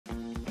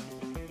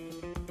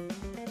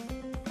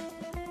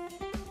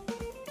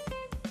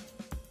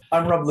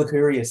I'm Rob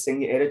Licuria,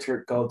 Senior Editor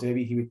at Gold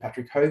Derby, here with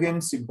Patrick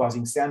Hogan,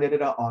 Supervising Sound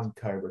Editor on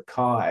Cobra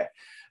Kai.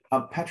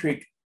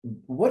 Patrick,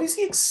 what is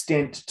the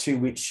extent to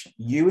which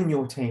you and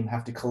your team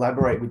have to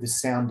collaborate with the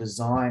sound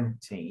design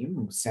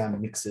team,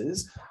 sound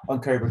mixers, on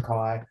Cobra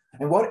Kai?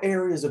 And what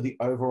areas of the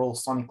overall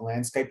sonic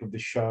landscape of the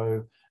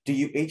show do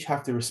you each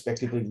have to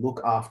respectively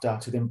look after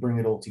to then bring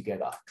it all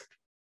together?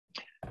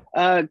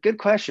 Good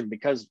question,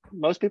 because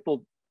most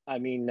people, I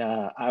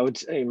would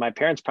say my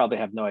parents probably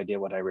have no idea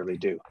what I really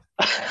do,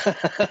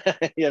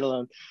 let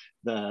alone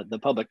the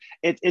public.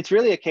 It's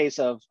really a case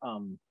of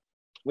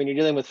when you're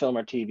dealing with film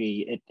or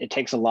TV, it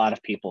takes a lot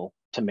of people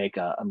to make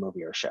a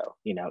movie or show.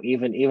 You know,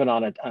 even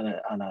on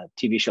a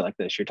TV show like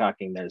this, you're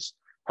talking there's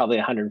probably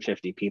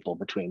 150 people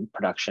between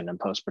production and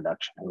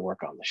post-production who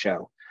work on the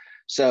show.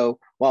 So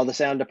while the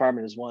sound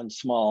department is one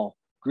small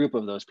group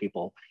of those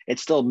people,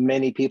 it's still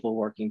many people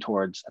working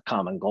towards a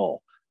common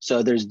goal.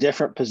 So there's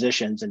different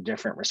positions and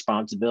different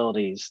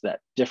responsibilities that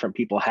different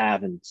people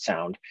have in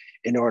sound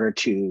in order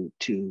to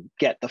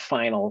get the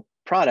final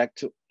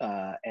product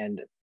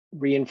and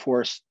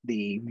reinforce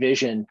the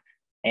vision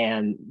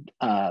and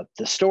the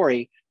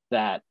story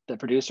that the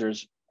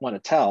producers want to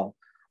tell,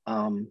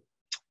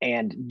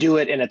 and do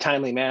it in a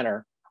timely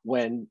manner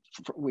when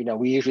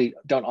we usually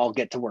don't all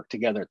get to work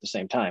together at the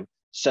same time.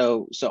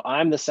 So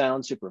I'm the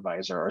sound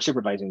supervisor, or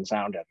supervising the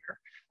sound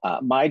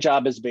editor. My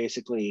job is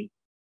basically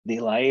the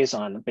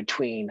liaison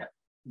between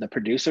the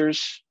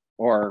producers,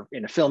 or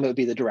in a film it would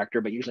be the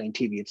director, but usually in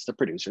TV it's the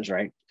producers,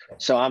 right?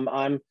 So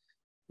I'm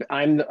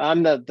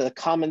the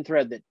common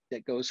thread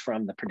that goes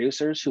from the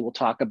producers, who will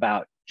talk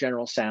about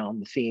general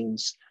sound, the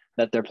themes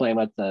that they're playing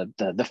with,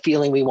 the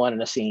feeling we want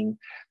in a scene,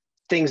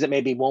 things that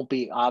maybe won't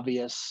be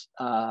obvious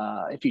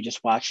if you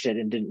just watched it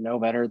and didn't know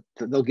better.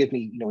 They'll give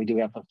me, we do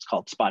have what's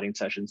called spotting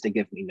sessions. They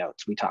give me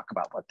notes. We talk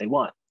about what they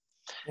want.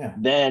 Yeah.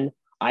 Then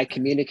I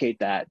communicate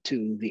that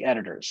to the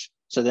editors.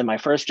 So then my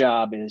first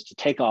job is to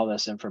take all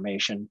this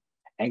information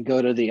and go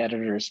to the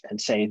editors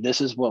and say, this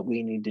is what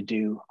we need to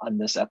do on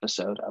this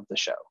episode of the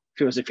show.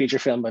 If it was a feature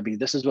film, it'd be,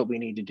 this is what we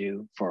need to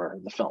do for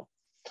the film.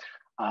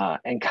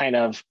 And kind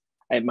of,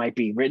 it might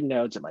be written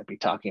notes, it might be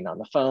talking on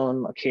the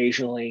phone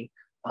occasionally,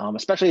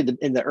 especially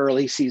in the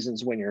early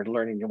seasons when you're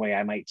learning your way.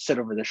 I might sit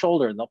over the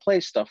shoulder and they'll play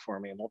stuff for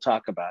me and we'll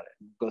talk about it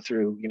and go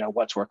through,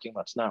 what's working,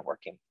 what's not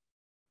working.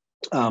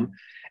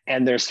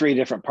 And there's 3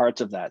 different parts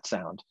of that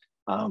sound.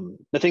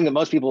 The thing that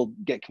most people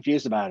get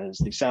confused about is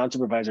the sound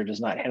supervisor does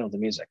not handle the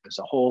music. There's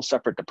a whole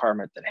separate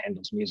department that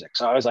handles music.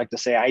 So I always like to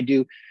say,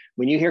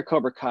 when you hear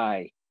Cobra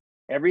Kai,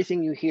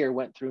 everything you hear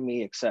went through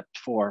me except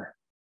for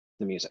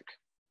the music.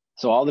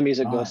 So all the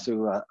music goes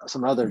through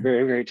some other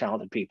very, very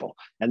talented people,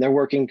 and they're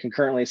working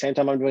concurrently. Same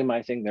time I'm doing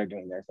my thing, they're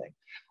doing their thing.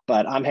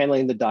 But I'm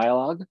handling the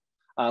dialogue,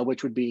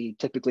 which would be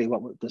typically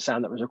the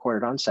sound that was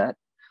recorded on set.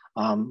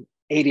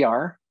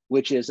 ADR,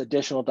 which is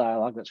additional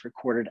dialogue that's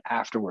recorded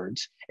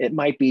afterwards. It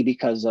might be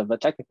because of a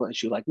technical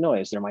issue like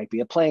noise. There might be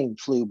a plane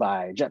flew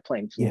by, a jet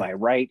plane flew by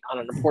right on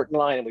an important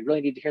line, and we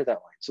really need to hear that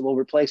line. So we'll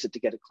replace it to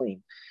get it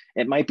clean.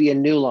 It might be a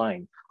new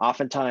line.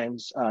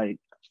 Oftentimes,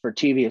 for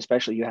TV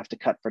especially, you have to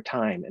cut for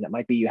time, and it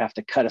might be you have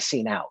to cut a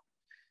scene out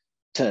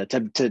to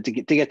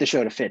get the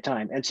show to fit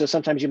time. And so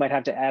sometimes you might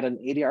have to add an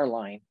ADR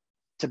line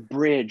to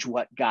bridge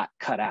what got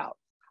cut out.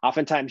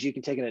 Oftentimes you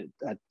can take a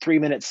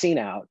 3-minute scene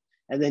out,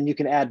 and then you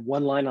can add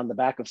one line on the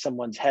back of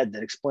someone's head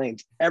that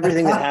explains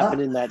everything that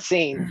happened in that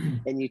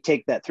scene. And you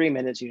take that 3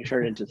 minutes, you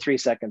turn it into 3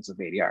 seconds of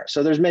ADR.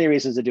 So there's many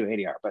reasons to do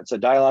ADR, but it's a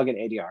dialogue and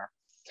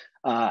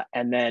ADR.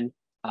 And then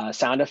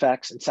sound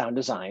effects and sound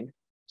design.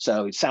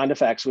 So sound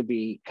effects would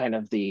be kind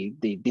of the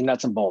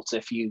nuts and bolts.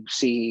 If you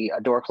see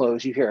a door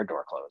close, you hear a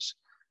door close.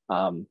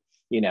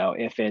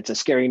 If it's a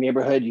scary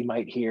neighborhood, you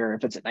might hear,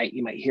 if it's at night,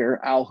 you might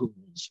hear owl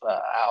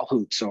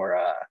hoots or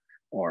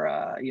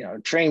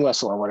train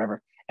whistle or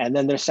whatever. And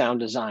then there's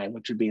sound design,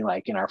 which would be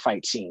like in our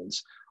fight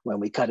scenes when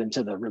we cut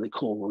into the really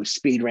cool, where we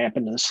speed ramp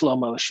into the slow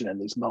motion and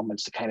these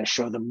moments to kind of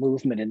show the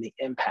movement and the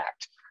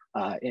impact.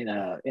 In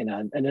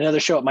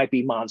another show, it might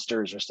be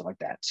monsters or stuff like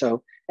that.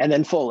 So, and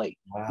then foley,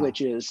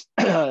 which is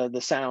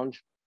the sound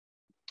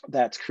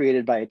that's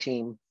created by a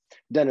team,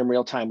 done in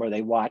real time, where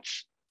they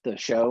watch the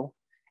show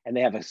and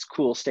they have a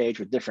cool stage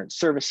with different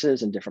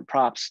services and different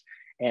props.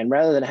 And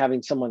rather than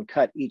having someone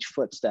cut each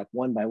footstep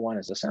one by one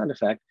as a sound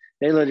effect,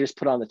 they literally just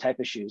put on the type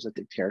of shoes that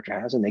the character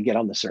has, and they get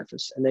on the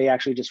surface and they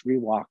actually just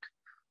rewalk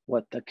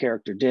what the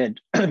character did.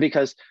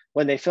 Because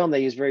when they film,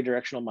 they use very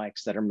directional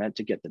mics that are meant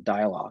to get the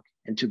dialogue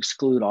and to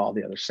exclude all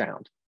the other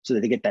sound so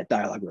that they get that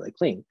dialogue really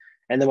clean.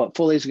 And then what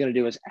Foley is going to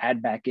do is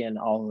add back in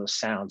all of those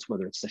sounds,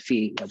 whether it's the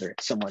feet, whether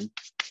it's someone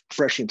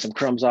brushing some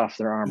crumbs off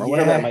their arm or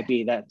whatever that might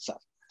be, that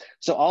stuff.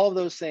 So all of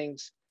those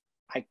things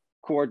I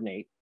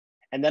coordinate.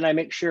 And then I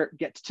make sure it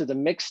gets to the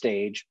mix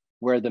stage,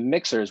 where the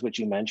mixers, which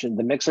you mentioned,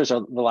 the mixers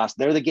are the last,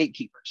 they're the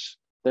gatekeepers.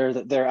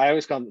 I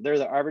always call them, they're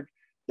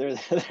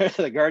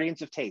the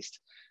guardians of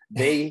taste.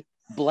 They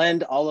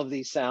blend all of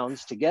these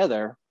sounds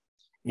together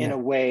in a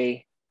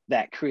way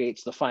that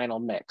creates the final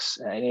mix.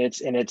 And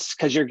it's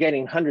because you're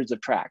getting hundreds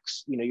of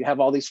tracks. You have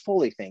all these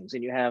Foley things,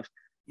 and you have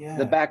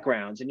the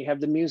backgrounds, and you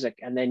have the music,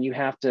 and then you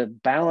have to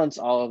balance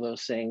all of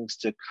those things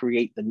to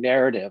create the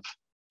narrative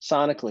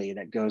sonically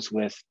that goes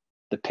with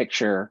the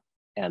picture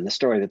and the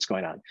story that's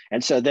going on.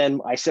 And so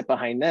then I sit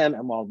behind them,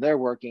 and while they're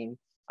working,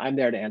 I'm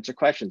there to answer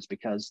questions,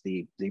 because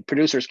the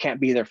producers can't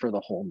be there for the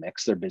whole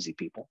mix. They're busy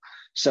people.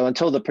 So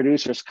until the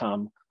producers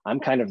come, I'm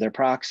kind of their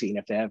proxy.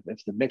 And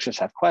if the mixers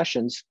have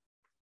questions,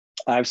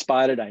 I've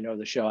spotted, I know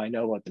the show, I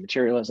know what the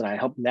material is, and I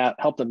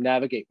help them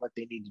navigate what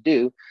they need to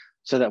do,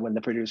 so that when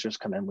the producers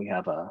come in, we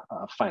have a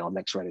final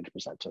mix ready to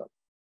present to them.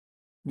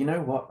 You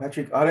know what,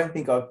 Patrick? I don't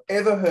think I've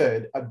ever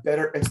heard a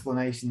better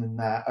explanation than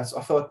that. I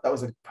thought that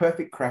was a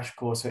perfect crash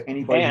course for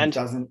anybody who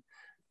doesn't.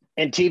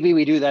 In TV,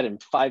 we do that in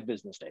 5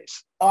 business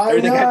days. I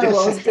know, I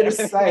was going to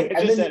say,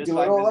 and then you do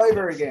it all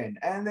over again,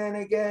 and then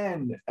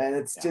again. And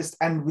it's just,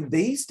 and with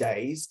these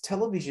days,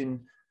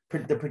 television,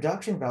 the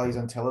production values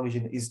on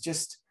television is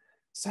just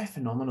so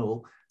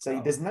phenomenal. So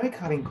there's no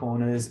cutting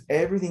corners.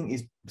 Everything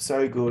is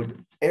so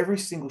good. Every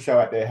single show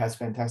out there has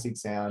fantastic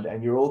sound,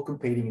 and you're all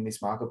competing in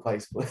this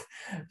marketplace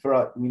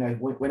for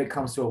when it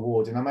comes to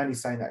awards. And I'm only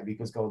saying that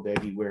because Gold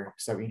Derby, we're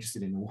so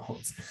interested in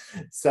awards.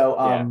 So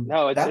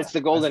no, it's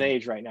the golden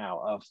age right now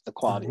of the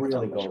quality of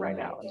television right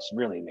now. It's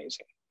really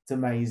amazing. It's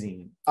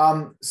amazing.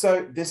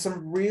 So there's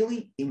some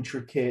really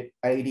intricate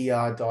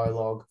ADR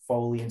dialogue,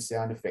 foley, and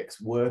sound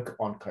effects work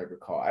on Cobra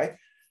Kai.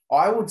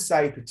 I would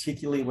say,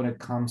 particularly when it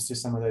comes to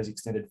some of those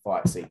extended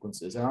fight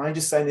sequences, and I'm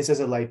just saying this as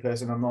a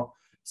layperson, I'm not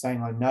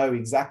saying I know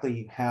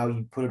exactly how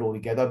you put it all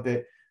together,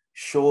 but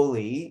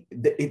surely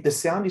the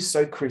sound is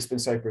so crisp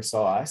and so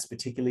precise,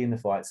 particularly in the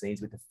fight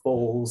scenes with the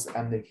falls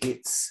and the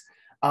hits.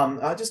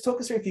 Just talk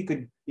us through,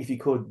 if you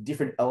could,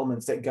 different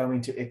elements that go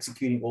into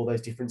executing all those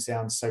different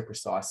sounds so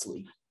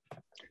precisely.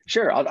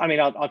 Sure.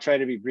 I'll try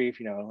to be brief.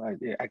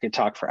 I could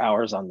talk for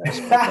hours on this,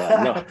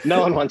 but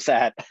no one wants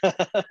that.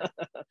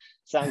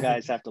 Sound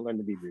guys have to learn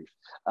to be brief.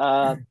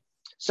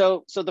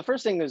 So the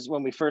first thing is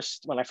when I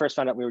first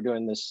found out we were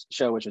doing this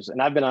show,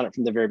 and I've been on it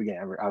from the very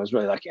beginning. I was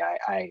really lucky.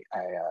 I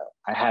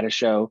had a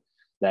show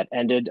that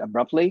ended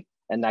abruptly,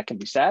 and that can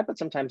be sad, but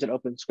sometimes it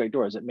opens great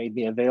doors. It made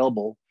me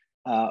available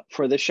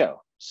for the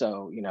show.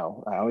 So,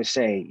 I always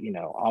say,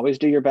 always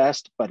do your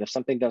best, but if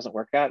something doesn't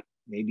work out,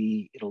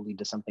 maybe it'll lead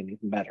to something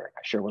even better.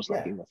 I sure was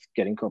lucky with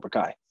getting Cobra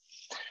Kai.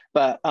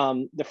 But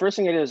the first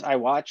thing it is, I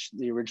watched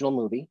the original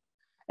movie,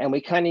 and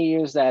we kind of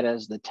used that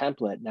as the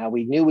template. Now,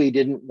 we knew we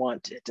didn't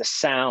want it to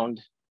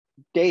sound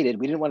dated.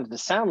 We didn't want it to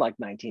sound like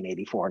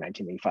 1984,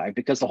 1985,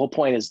 because the whole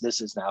point is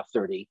this is now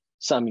 30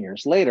 some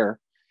years later.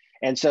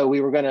 And so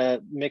we were going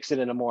to mix it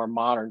in a more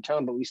modern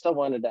tone, but we still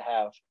wanted to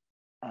have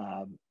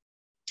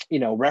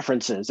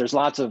references.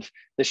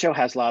 The show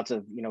has lots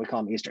of, we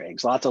call them Easter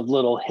eggs, lots of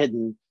little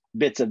hidden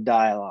bits of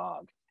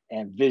dialogue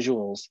and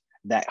visuals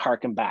that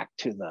harken back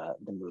to the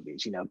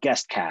movies,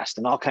 guest cast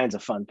and all kinds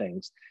of fun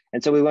things.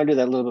 And so we wanted to do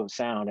that little bit of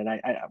sound.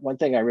 And one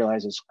thing I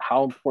realized is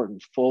how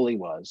important Foley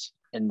was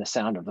in the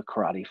sound of the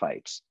karate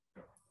fights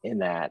in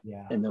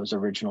those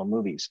original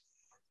movies.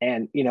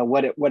 And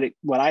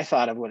what I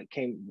thought of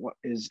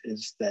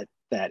is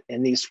that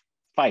in these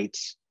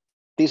fights,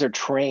 these are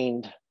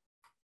trained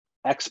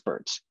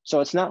experts. So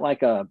it's not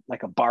like a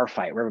bar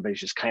fight where everybody's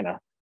just kind of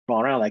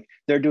rolling around. Like,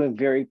 they're doing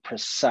very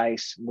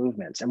precise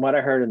movements. And what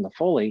I heard in the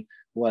Foley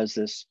was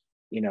this,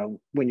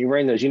 when you're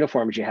wearing those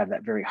uniforms, you have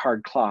that very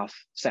hard cloth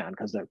sound,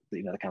 because they're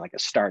kind of like a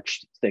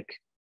starched thick,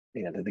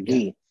 the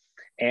gi.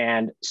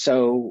 And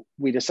so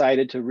we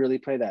decided to really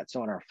play that.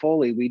 So in our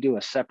Foley, we do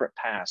a separate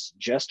pass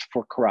just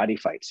for karate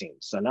fight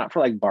scenes. So not for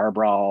like bar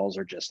brawls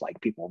or just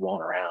like people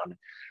rolling around,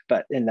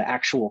 but in the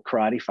actual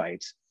karate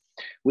fights,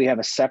 we have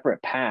a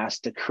separate pass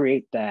to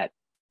create that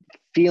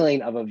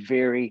feeling of a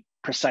very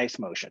precise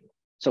motion.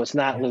 So it's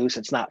not loose,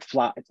 it's not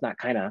flat, it's not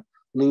kind of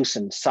loose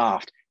and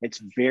soft.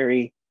 It's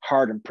very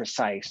hard and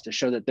precise to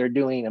show that they're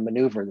doing a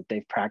maneuver that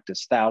they've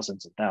practiced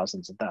thousands and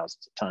thousands and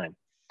thousands of times.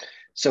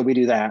 So we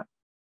do that.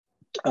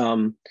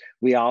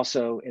 We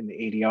also, in the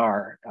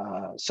ADR,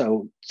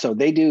 so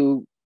they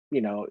do,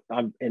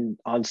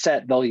 on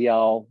set, they'll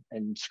yell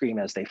and scream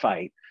as they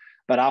fight,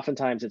 but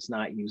oftentimes it's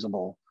not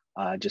usable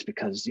just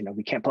because,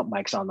 we can't put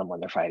mics on them when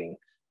they're fighting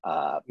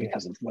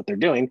because of what they're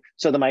doing.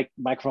 So the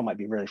microphone might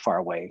be really far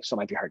away, so it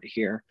might be hard to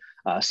hear.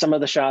 Some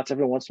of the shots,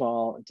 every once in a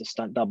while, it's a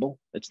stunt double.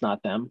 It's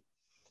not them.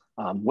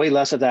 Way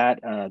less of that.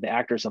 The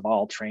actors have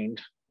all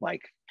trained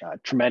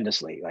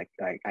tremendously.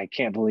 I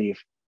can't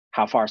believe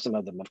how far some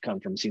of them have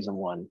come from season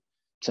 1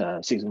 to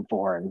season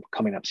 4 and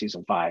coming up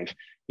season 5.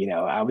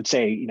 I would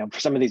say, for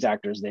some of these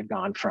actors, they've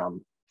gone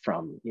from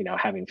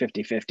having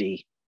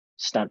 50-50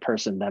 stunt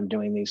person, them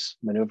doing these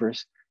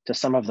maneuvers, to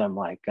some of them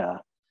like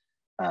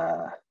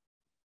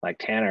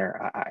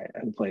Tanner,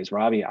 who plays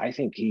Robbie. I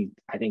think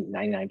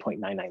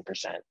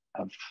 99.99%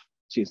 of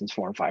seasons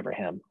 4 and 5 are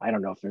him. I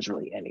don't know if there's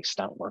really any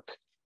stunt work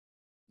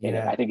in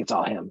it. I think it's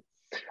all him.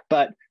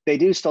 But they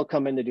do still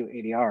come in to do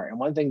ADR. And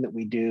one thing that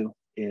we do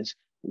is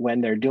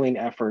when they're doing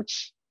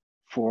efforts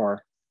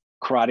for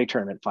karate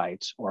tournament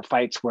fights or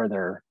fights where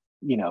they're,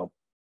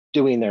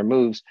 doing their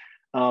moves,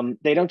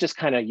 they don't just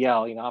kind of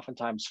yell.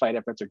 Oftentimes fight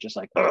efforts are just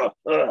like, ugh,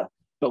 ugh.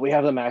 but we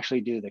have them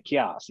actually do the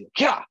kia, so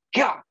kia,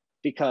 kia,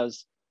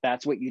 because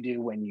that's what you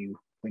do when you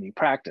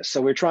practice. So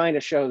we're trying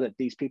to show that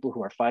these people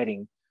who are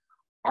fighting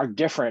are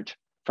different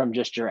from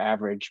just your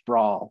average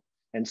brawl.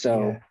 And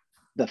so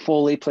the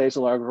foley plays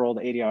a large role,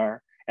 the ADR,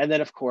 and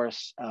then of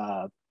course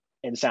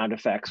in sound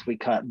effects we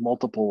cut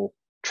multiple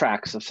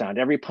tracks of sound.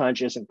 Every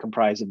punch isn't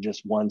comprised of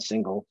just one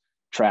single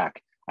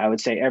track. I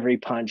would say every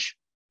punch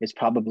is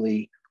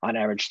probably on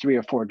average 3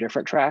 or 4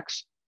 different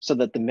tracks, so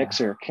that the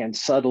mixer can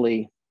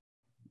subtly,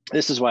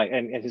 this is why,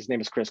 and his name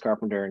is Chris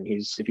Carpenter, and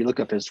he's, if you look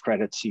up his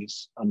credits,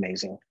 he's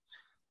amazing.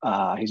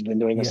 He's been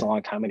doing this a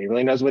long time, and he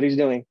really knows what he's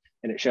doing,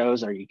 and it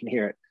shows, or you can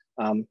hear it.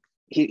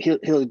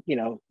 He'll you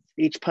know,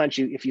 each punch,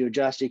 if you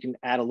adjust, you can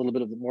add a little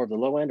bit of more of the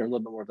low end or a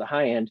little bit more of the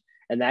high end,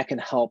 and that can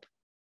help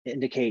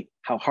indicate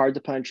how hard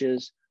the punch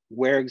is,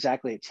 where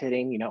exactly it's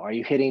hitting. You know, are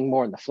you hitting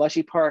more in the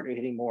fleshy part? Are you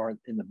hitting more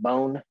in the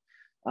bone?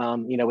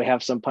 You know, we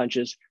have some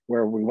punches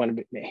where we want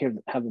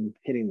to have them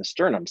hitting the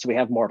sternum, so we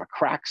have more of a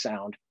crack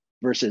sound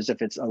versus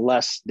if it's a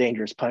less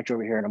dangerous punch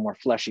over here in a more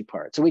fleshy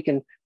part. So we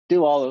can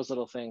do all those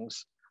little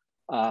things.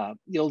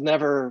 You'll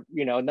never,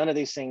 you know, none of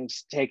these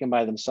things taken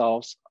by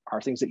themselves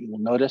are things that you will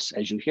notice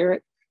as you hear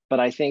it. But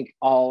I think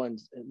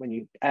when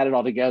you add it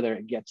all together,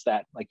 it gets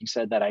that, like you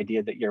said, that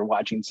idea that you're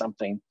watching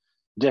something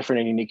different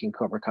and unique in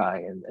Cobra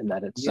Kai, and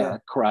that it's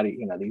karate.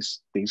 You know,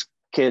 these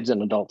kids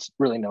and adults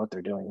really know what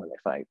they're doing when they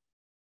fight.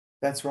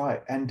 That's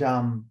right. And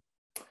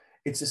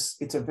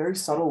it's a very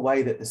subtle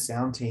way that the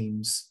sound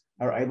teams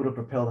are able to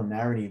propel the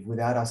narrative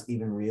without us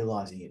even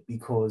realizing it,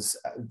 because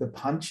the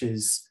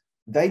punches,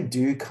 they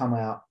do come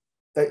out,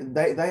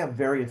 they are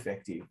very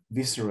effective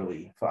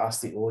viscerally for us,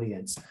 the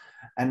audience.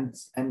 And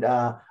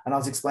I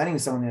was explaining to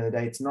someone the other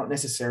day, it's not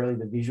necessarily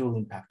the visual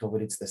impact of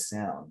it, it's the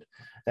sound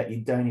that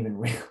you don't even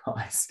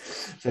realize.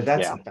 So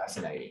that's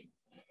fascinating.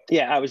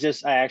 Yeah,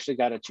 I actually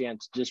got a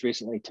chance just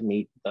recently to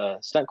meet the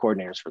stunt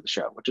coordinators for the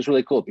show, which is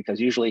really cool,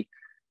 because usually,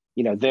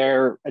 you know,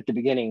 they're at the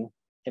beginning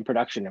in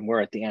production and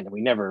we're at the end, and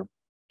we never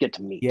get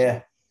to meet.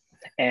 Yeah.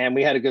 And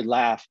we had a good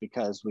laugh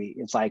because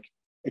it's like,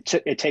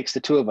 it takes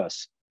the two of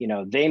us, you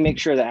know, they make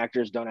sure the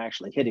actors don't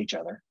actually hit each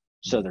other,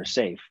 so they're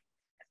safe.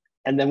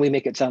 And then we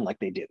make it sound like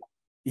they do.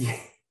 Yeah.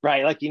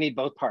 Right? Like you need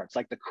both parts.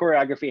 Like the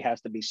choreography has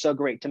to be so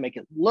great to make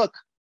it look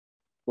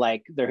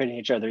like they're hitting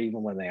each other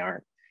even when they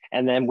aren't.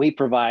 And then we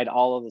provide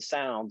all of the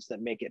sounds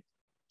that make it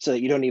so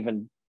that you don't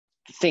even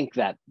think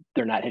that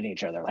they're not hitting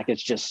each other. Like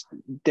it's just,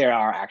 they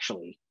are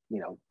actually, you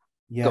know,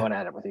 going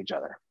at it with each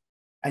other.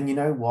 And you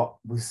know what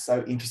was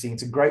so interesting?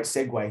 It's a great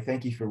segue.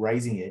 Thank you for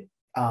raising it.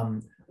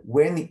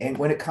 When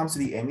it comes to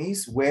the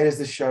Emmys, where does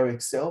the show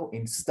excel?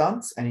 In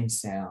stunts and in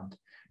sound,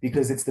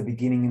 because it's the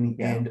beginning and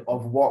the end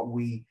of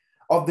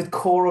the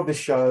core of the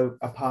show,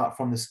 apart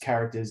from the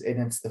characters,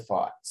 and it's the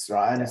fights,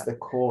 right? And it's the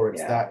core.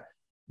 It's that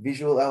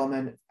visual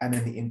element, and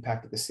then the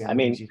impact of the sound. I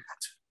mean,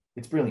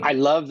 it's brilliant. I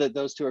love that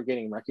those two are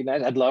getting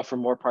recognized. I'd love for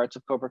more parts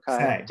of Cobra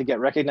Kai to get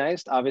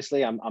recognized.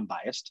 Obviously, I'm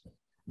biased.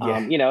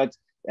 You know,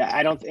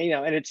 I don't, you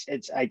know, and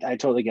I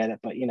totally get it.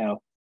 But you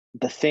know,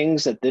 the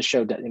things that this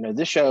show does, you know,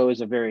 this show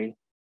is a very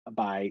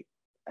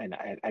and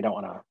I don't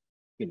want to,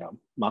 you know,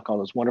 mock all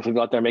those wonderful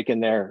people out there making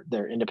their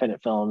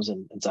independent films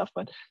and stuff,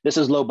 but this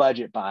is low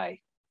budget by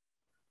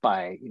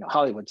you know,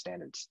 Hollywood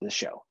standards, this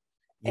show.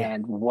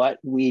 And what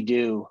we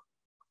do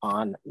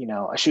on, you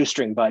know, a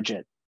shoestring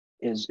budget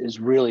is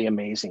really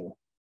amazing.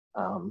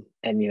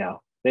 And you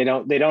know, they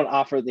don't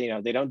offer the, you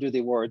know, they don't do the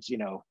awards, you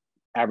know,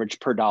 average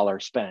per dollar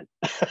spent.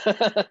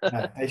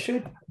 No, they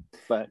should,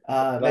 but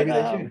maybe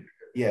they should.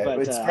 Yeah,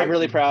 but I'm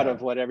really proud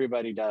of what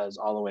everybody does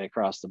all the way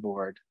across the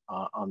board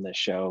on this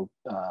show,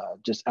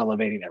 just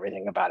elevating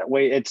everything about it.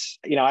 It's,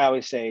 you know, I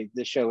always say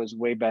this show is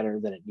way better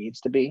than it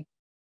needs to be.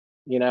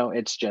 You know,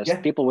 it's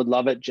just people would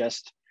love it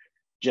just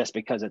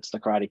because it's the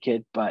Karate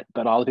Kid, but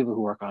all the people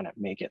who work on it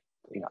make it,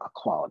 you know, a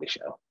quality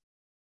show.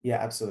 Yeah,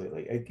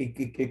 absolutely.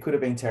 It could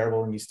have been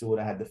terrible, and you still would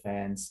have had the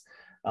fans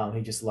who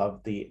just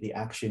loved the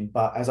action.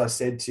 But as I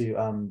said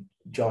to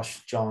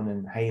Josh, John,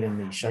 and Hayden,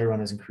 the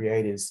showrunners and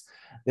creators,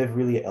 they've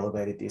really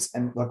elevated this.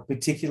 And like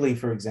particularly,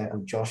 for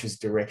example, Josh's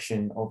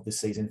direction of the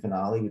season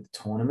finale with the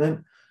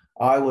tournament,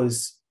 it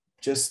was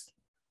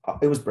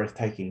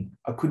breathtaking.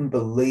 I couldn't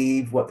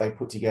believe what they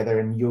put together.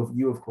 And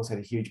you of course had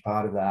a huge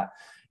part of that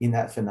in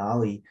that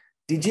finale.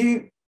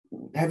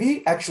 Have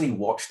you actually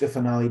watched the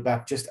finale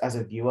back just as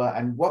a viewer?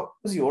 And what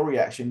was your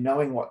reaction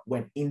knowing what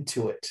went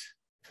into it?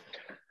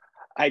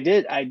 I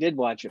did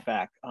watch it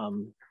back.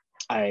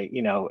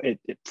 You know, it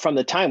from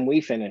the time we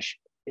finish,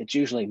 it's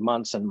usually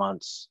months and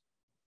months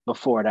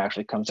before it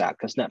actually comes out,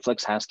 because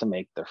Netflix has to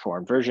make their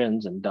foreign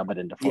versions and dub it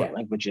into foreign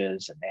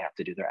languages, and they have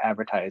to do their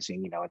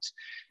advertising. You know, it's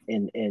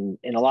in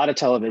a lot of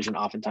television,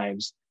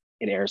 oftentimes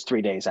it airs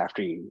 3 days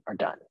after you are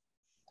done.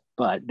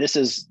 But this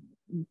is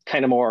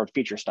kind of more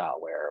feature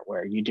style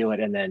where you do it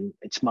and then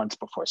it's months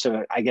before.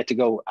 So I get to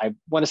go, I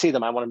want to see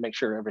them. I want to make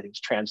sure everything's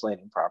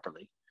translating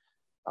properly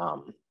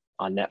on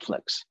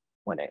Netflix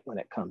when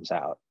it comes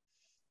out.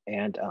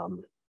 And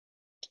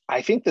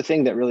I think the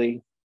thing that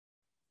really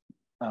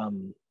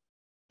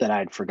that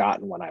I'd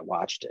forgotten when I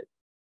watched it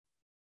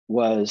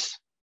was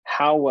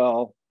how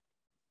well,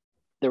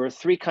 there were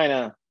three kind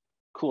of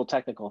cool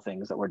technical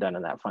things that were done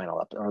in that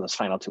those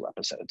final two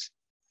episodes.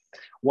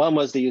 One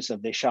was the use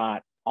of, they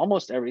shot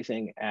almost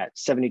everything at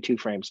 72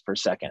 frames per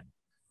second,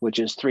 which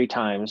is 3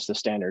 times the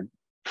standard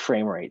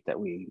frame rate that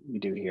we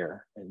do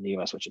here in the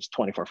US, which is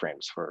 24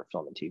 frames for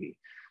film and TV.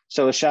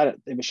 So it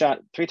was shot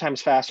 3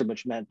 times faster,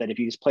 which meant that if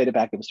you just played it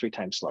back, it was 3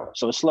 times slower.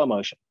 So it was slow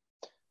motion.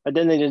 But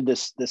then they did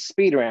this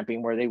speed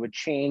ramping where they would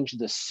change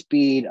the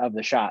speed of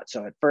the shot.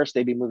 So at first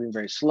they'd be moving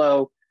very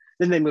slow,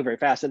 then they move very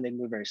fast, and they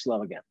move very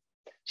slow again.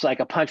 So like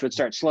a punch would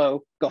start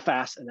slow, go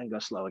fast, and then go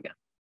slow again.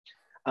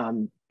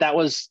 That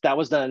was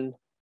done.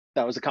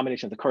 That was a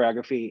combination of the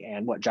choreography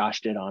and what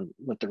Josh did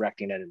with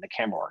directing it and the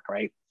camera work,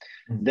 right?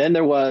 Mm-hmm. Then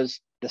there was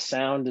the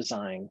sound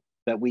design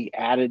that we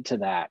added to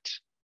that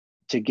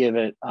to give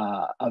it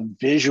a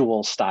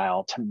visual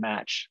style to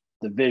match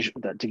the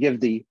visual, to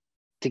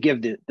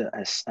give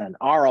an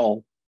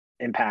aural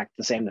impact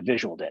the same the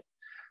visual did.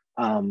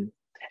 And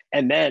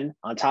then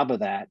on top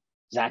of that,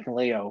 Zach and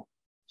Leo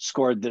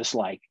scored this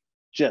like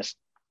just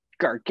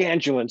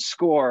gargantuan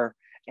score.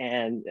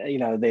 And, you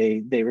know,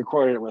 they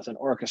recorded it with an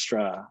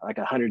orchestra, like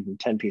a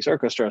 110-piece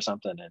orchestra or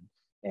something.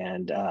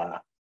 And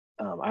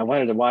I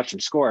wanted to watch them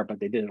score, but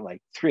they did it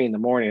like 3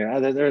 a.m. I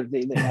don't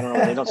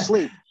know, they don't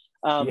sleep.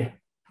 Yeah.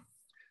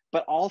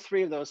 But all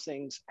 3 of those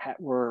things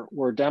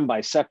were done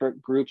by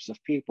separate groups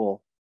of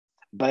people,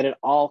 but it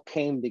all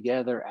came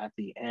together at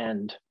the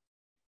end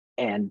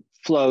and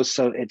flows.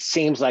 So it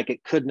seems like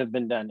it couldn't have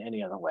been done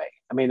any other way.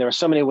 I mean, there were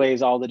so many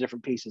ways all the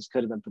different pieces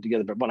could have been put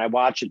together, but when I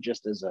watch it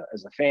just as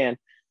a fan,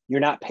 you're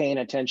not paying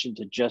attention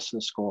to just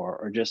the score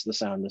or just the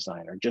sound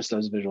design or just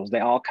those visuals. They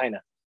all kind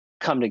of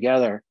come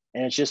together,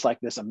 and it's just like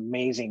this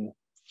amazing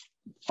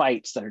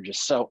fights that are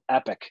just so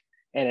epic.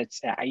 And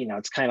it's, you know,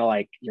 it's kind of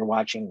like you're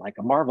watching like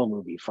a Marvel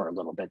movie for a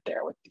little bit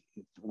there with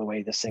the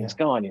way this thing's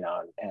going, you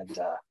know, and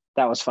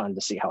that was fun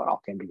to see how it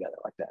all came together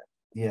like that.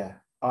 Yeah,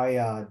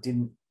 I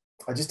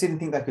just didn't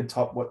think they could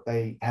top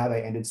how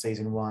they ended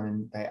season 1,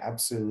 and they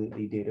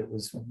absolutely did. It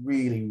was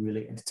really,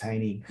 really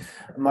entertaining.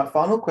 My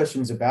final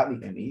question is about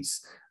the Emmys.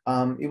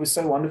 It was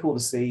so wonderful to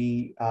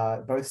see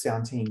both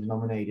sound teams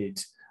nominated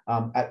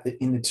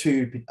in the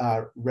 2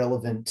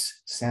 relevant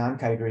sound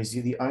categories.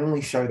 You're the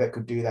only show that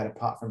could do that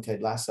apart from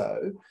Ted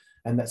Lasso.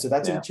 And that's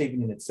an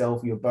achievement in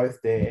itself. You're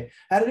both there.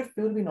 How did it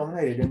feel to be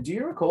nominated? And do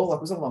you recall, like,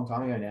 it was a long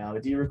time ago now,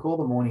 but do you recall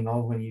the morning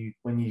of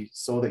when you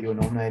saw that you were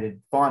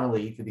nominated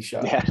finally for the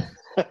show? Yeah.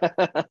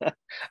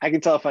 I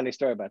can tell a funny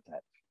story about that.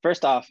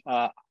 First off,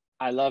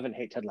 I love and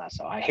hate Ted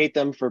Lasso. I hate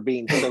them for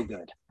being so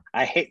good.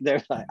 I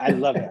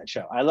love that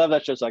show. I love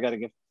that show. So I got to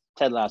give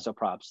Ted Lasso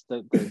props.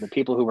 The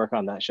people who work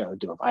on that show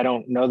do it. I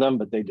don't know them,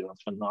 but they do a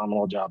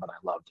phenomenal job, and I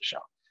love the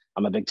show.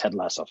 I'm a big Ted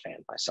Lasso fan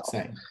myself.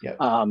 Same. Yep.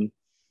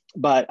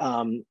 But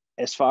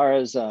as far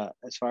as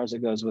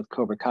it goes with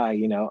Cobra Kai,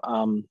 you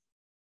know,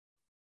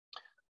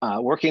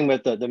 working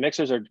with the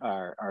mixers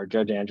are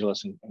Joe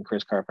DeAngelis and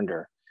Chris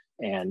Carpenter,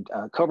 and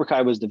Cobra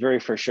Kai was the very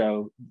first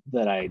show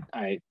that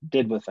I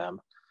did with them.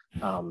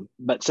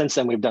 But since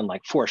then we've done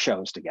like 4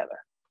 shows together.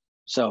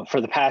 So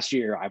for the past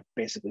year, I've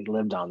basically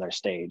lived on their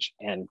stage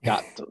and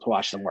got to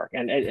watch them work.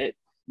 And it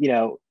you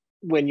know,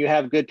 when you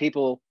have good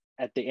people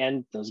at the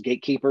end, those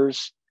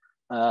gatekeepers,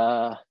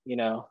 you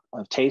know,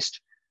 of taste,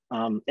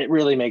 it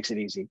really makes it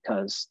easy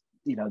because,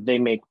 you know, they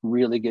make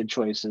really good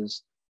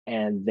choices,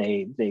 and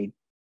they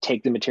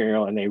take the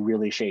material and they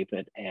really shape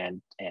it,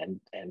 and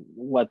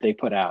what they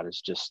put out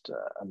is just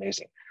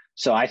amazing.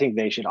 So I think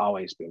they should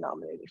always be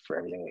nominated for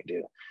everything they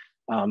do.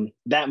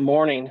 That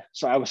morning,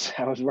 so I was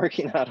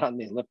working out on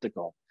the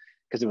elliptical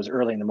because it was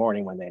early in the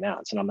morning when they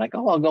announced, and I'm like,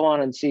 oh, I'll go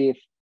on and see if,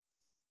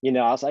 you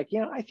know, I was like,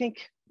 you know, I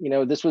think, you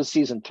know, this was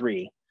season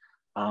 3,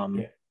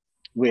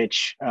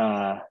 which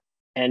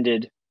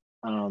ended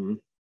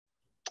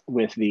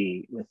with the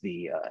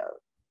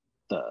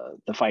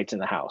fights in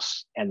the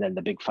house, and then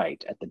the big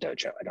fight at the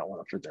dojo. I don't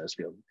want to for those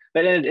people,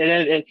 but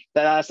that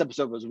last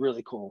episode was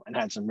really cool and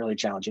had some really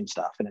challenging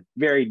stuff in a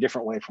very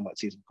different way from what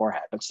season 4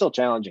 had, but still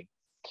challenging.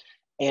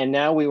 And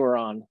now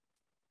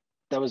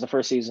that was the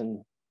first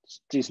season.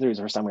 Season 3 was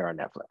the first time we were on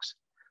Netflix.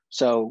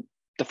 So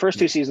the first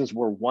 2 seasons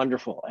were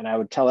wonderful, and I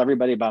would tell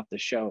everybody about the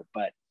show,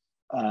 but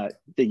the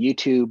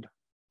YouTube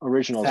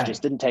originals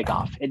just didn't take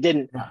off. It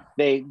didn't.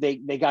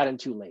 They got in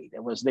too late.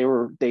 It was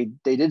they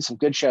did some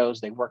good shows.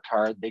 They worked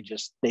hard. They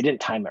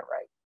didn't time it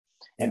right,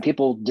 and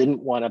people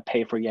didn't want to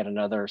pay for yet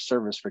another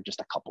service for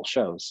just a couple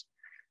shows.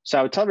 So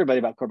I would tell everybody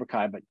about Cobra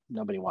Kai, but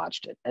nobody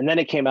watched it. And then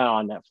it came out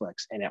on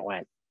Netflix, and it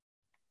went.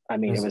 I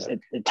mean,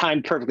 it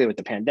timed perfectly with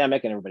the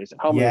pandemic, and everybody's at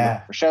home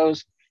for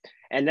shows.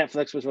 And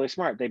Netflix was really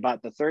smart. They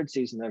bought the 3rd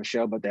season of the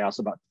show, but they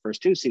also bought the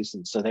first 2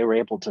 seasons. So they were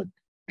able to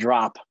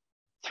drop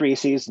 3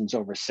 seasons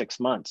over 6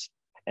 months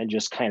and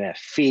just kind of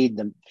feed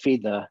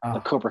the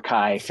Cobra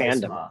Kai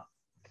fandom. Smart.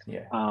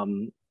 Yeah.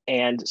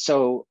 And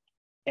so,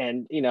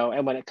 and, you know,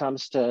 and when it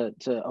comes to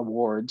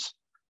awards,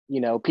 you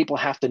know, people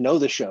have to know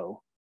the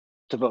show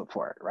to vote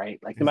for it,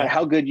 right? Like no matter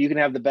how good you can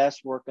have the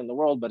best work in the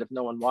world, but if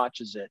no one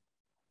watches it,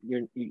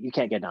 you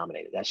can't get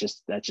nominated. That's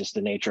just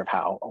the nature of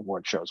how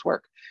award shows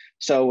work.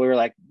 So we were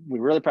like,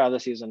 we're really proud of the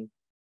season.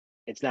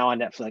 It's now on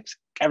Netflix.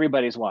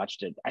 Everybody's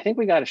watched it. I think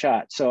we got a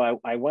shot. So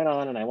I went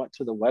on and I went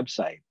to the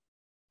website,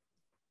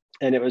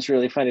 and it was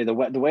really funny. The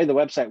way the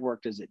website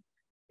worked is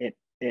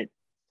it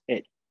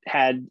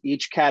had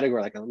each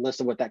category, like a list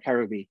of what that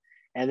category would be,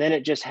 and then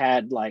it just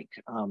had like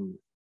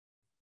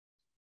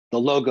the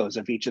logos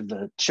of each of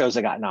the shows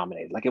that got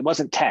nominated. Like it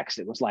wasn't text;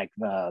 it was like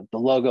the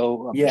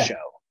logo of the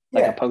show,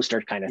 like a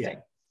poster kind of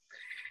thing.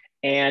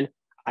 And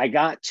I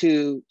got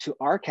to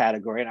our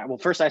category,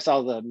 and first I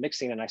saw the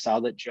mixing, and I saw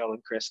that Joe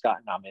and Chris got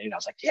nominated. I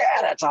was like, yeah,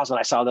 that's awesome.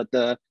 I saw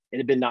that it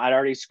had been, I'd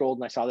already scrolled,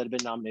 and I saw that it had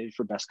been nominated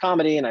for best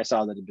comedy, and I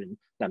saw that it had been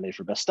nominated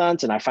for best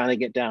stunts. And I finally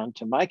get down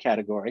to my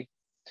category,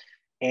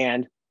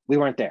 and we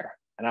weren't there.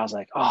 And I was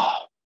like, oh.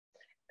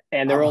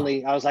 And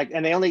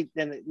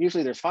and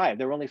usually there's 5.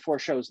 There were only 4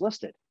 shows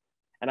listed.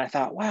 And I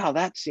thought, wow,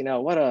 that's,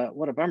 what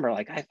a bummer.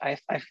 Like I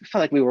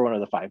felt like we were one of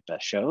the 5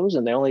 best shows,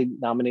 and they only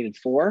nominated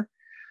 4.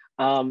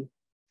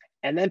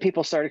 And then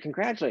people started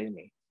congratulating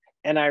me.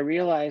 And I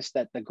realized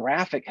that the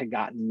graphic had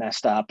gotten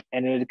messed up,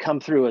 and it had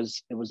come through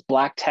as it was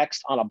black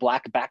text on a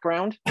black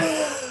background.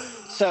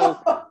 So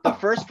the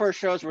first 4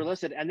 shows were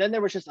listed, and then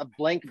there was just a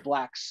blank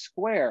black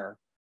square.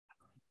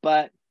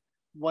 But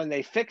when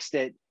they fixed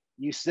it,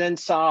 you then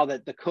saw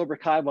that the Cobra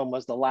Kai one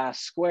was the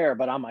last square,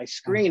 but on my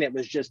screen, it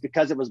was just,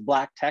 because it was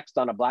black text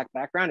on a black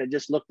background, it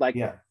just looked like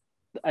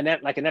an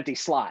empty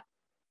slot.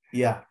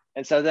 Yeah.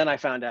 And so then I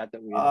found out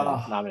that we had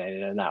been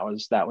nominated, and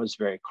that was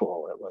very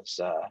cool.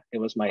 It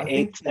was my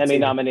 8th Emmy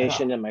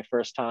nomination and my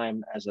first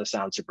time as a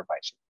sound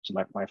supervisor. So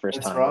my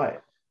first time.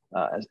 Right.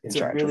 It's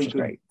a really good.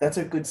 Great. That's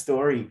a good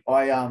story.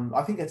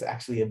 I think that's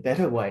actually a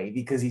better way,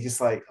 because you're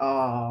just like,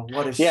 oh,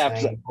 what a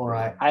shame. All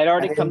right. I had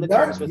already come to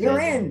terms with it. You're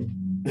in.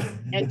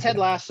 And Ted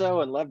Lasso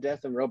and Love,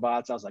 Death, and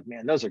Robots, I was like,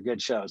 man, those are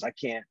good shows. I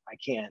can't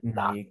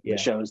knock the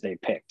shows they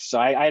picked. So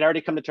I'd already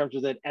come to terms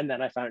with it, and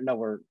then I found out,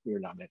 we were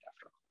nominated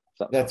after all.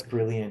 So that's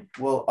brilliant.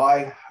 Well,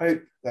 I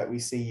hope that we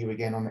see you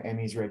again on the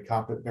Emmys red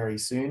carpet very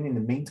soon. In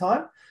the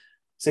meantime,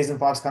 season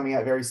 5's coming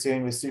out very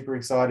soon. We're super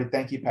excited.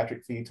 Thank you,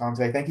 Patrick, for your time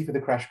today. Thank you for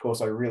the crash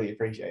course. I really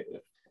appreciate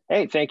it.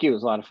 Hey, thank you. It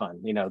was a lot of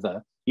fun.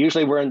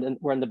 Usually we're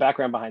in the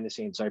background behind the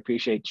scenes, so I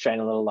appreciate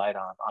shining a little light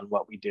on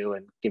what we do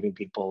and giving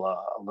people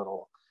a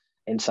little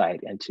insight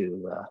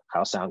into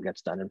how sound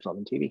gets done in film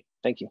and TV.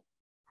 Thank you.